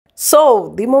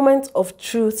So the moment of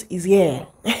truth is here.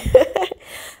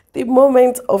 The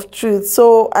moment of truth.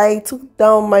 So I took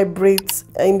down my braids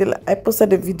I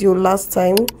posted a video last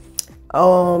time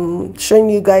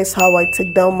showing you guys how I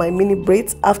take down my mini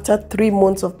braids after 3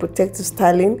 months of protective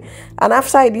styling. And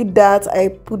after I did that, I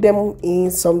put them in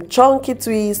some chunky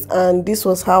twists, and this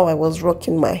was how I was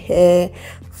rocking my hair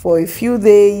for a few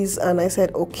days. And I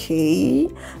said, okay,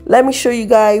 let me show you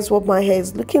guys what my hair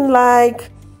is looking like,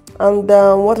 and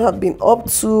what I've been up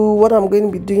to, what I'm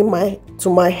going to be doing to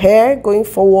my hair going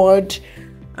forward,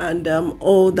 and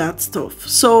all that stuff.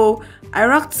 So I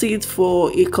rocked it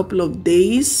for a couple of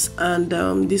days,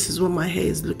 and this is what my hair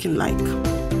is looking like.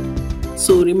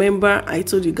 So remember, I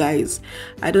told you guys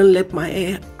I don't let my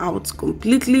hair out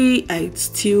completely. I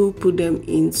still put them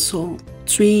in some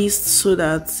twists so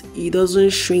that it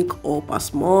doesn't shrink up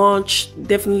as much.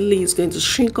 Definitely it's going to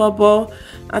shrink up, but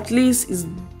at least it's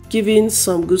giving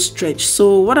some good stretch.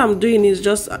 So what I'm doing is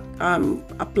just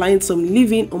applying some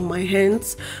leave-in on my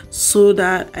hands so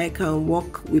that I can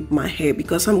work with my hair,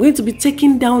 because I'm going to be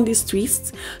taking down this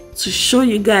twist to show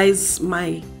you guys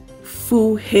my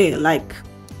full hair, like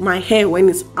my hair when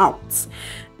it's out,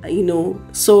 you know.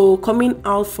 So coming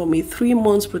out from a 3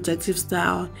 months protective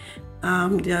style,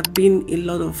 there have been a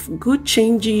lot of good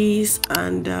changes,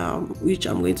 and which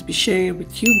I'm going to be sharing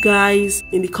with you guys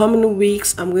in the coming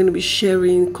weeks. I'm going to be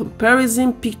sharing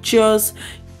comparison pictures.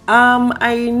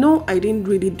 I know I didn't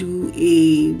really do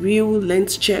a real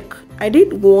length check. I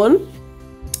did one,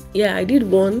 yeah, I did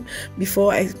one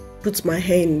before I put my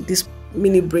hair in these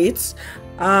mini braids.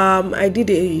 I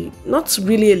did not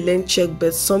really a length check,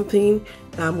 but something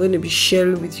that I'm going to be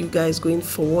sharing with you guys going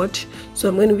forward. So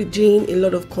I'm going to be doing a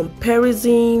lot of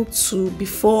comparison to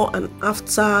before and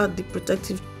after the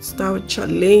protective style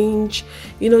challenge,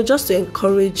 you know, just to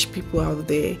encourage people out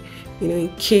there, you know,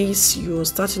 in case you're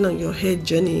starting on your hair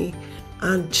journey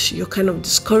and you're kind of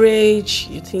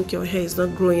discouraged, you think your hair is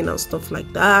not growing and stuff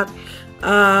like that.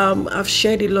 I've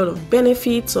shared a lot of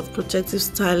benefits of protective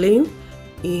styling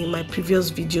in my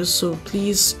previous videos, so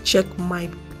please check my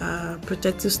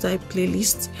protective style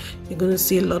playlist. You're going to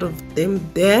see a lot of them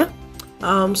there.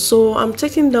 So I'm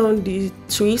taking down the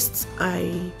twists.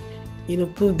 I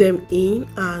put them in,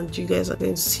 and you guys are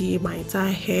going to see my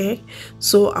entire hair.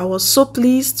 So I was so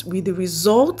pleased with the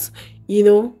result. You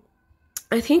know,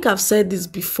 I think I've said this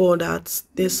before, that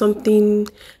there's something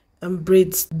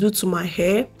braids do to my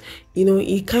hair. You know,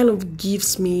 it kind of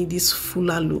gives me this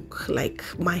fuller look, like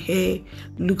my hair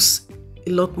looks a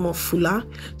lot more fuller.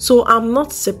 So I'm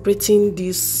not separating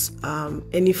this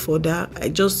any further. I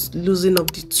just loosen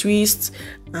up the twist,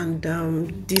 and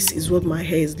this is what my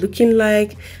hair is looking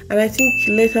like. And I think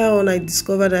later on I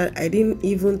discovered that I didn't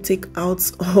even take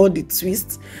out all the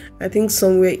twists. I think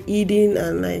some were hidden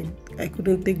and I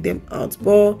couldn't take them out,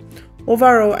 but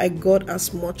overall I got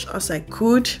as much as I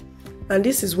could, and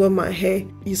this is what my hair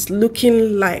is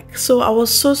looking like. So I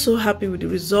was so happy with the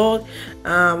result.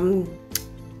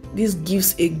 This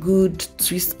gives a good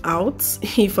twist out.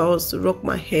 If I was to rock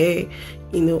my hair,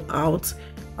 you know, out,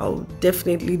 I'll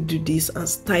definitely do this and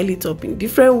style it up in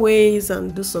different ways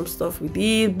and do some stuff with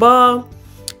it, but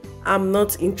I'm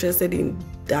not interested in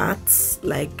that.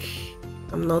 Like,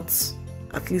 I'm not,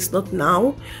 at least not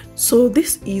now. So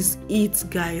this is it,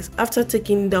 guys. After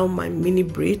taking down my mini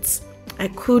braids, I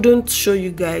couldn't show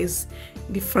you guys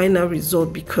the final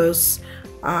result because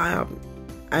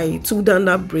I took down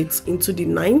that braids into the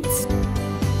 9th.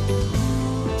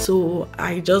 So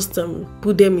I just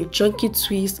put them in chunky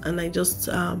twists, and I just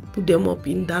put them up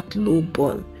in that low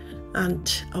bun,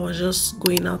 and I was just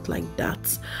going out like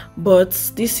that. But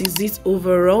this is it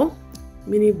overall.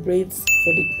 Mini braids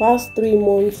for the past 3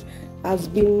 months has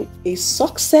been a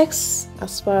success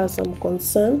as far as I'm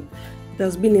concerned. It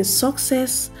has been a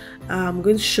success. I'm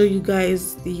going to show you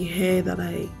guys the hair that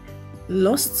I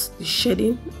lost, the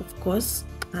shedding, of course.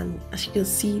 And as you can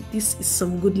see, this is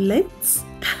some good lengths.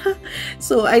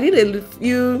 So I did a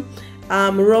few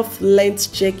rough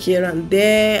length check here and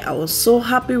there. I was so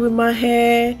happy with my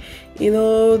hair. You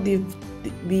know,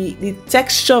 the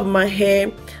texture of my hair,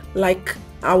 like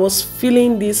I was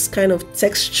feeling this kind of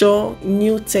texture,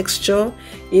 new texture,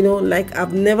 you know, like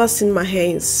I've never seen my hair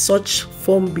in such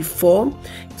form before.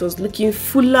 It was looking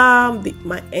fuller,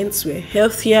 my ends were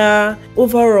healthier.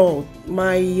 Overall,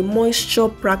 my moisture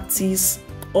practice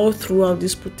all throughout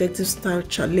this protective style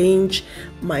challenge,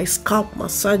 my scalp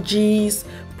massages,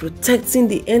 protecting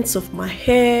the ends of my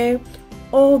hair,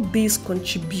 all these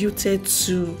contributed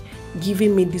to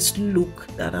giving me this look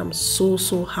that I'm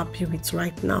so happy with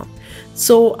right now.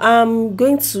 So I'm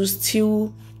going to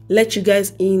still let you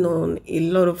guys in on a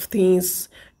lot of things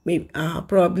maybe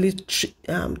probably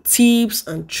tips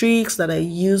and tricks that I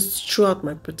used throughout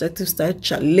my Protective Style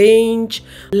challenge,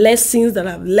 lessons that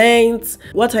I've learned,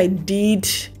 what I did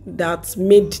that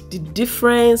made the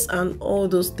difference, and all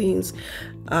those things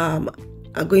are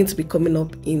going to be coming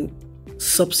up in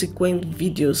subsequent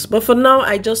videos. But for now,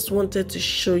 I just wanted to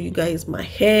show you guys my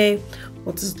hair,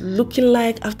 what it's looking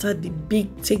like after the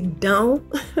big takedown.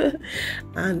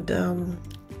 And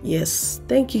yes,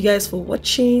 thank you guys for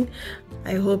watching.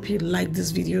 I hope you like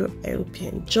this video. I hope you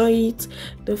enjoy it.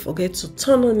 Don't forget to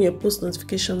turn on your post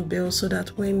notification bell so that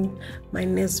when my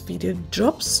next video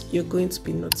drops, you're going to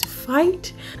be notified.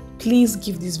 Please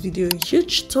give this video a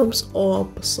huge thumbs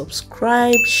up,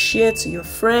 subscribe, share to your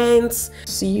friends.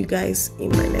 See you guys in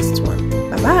my next one.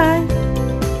 Bye bye.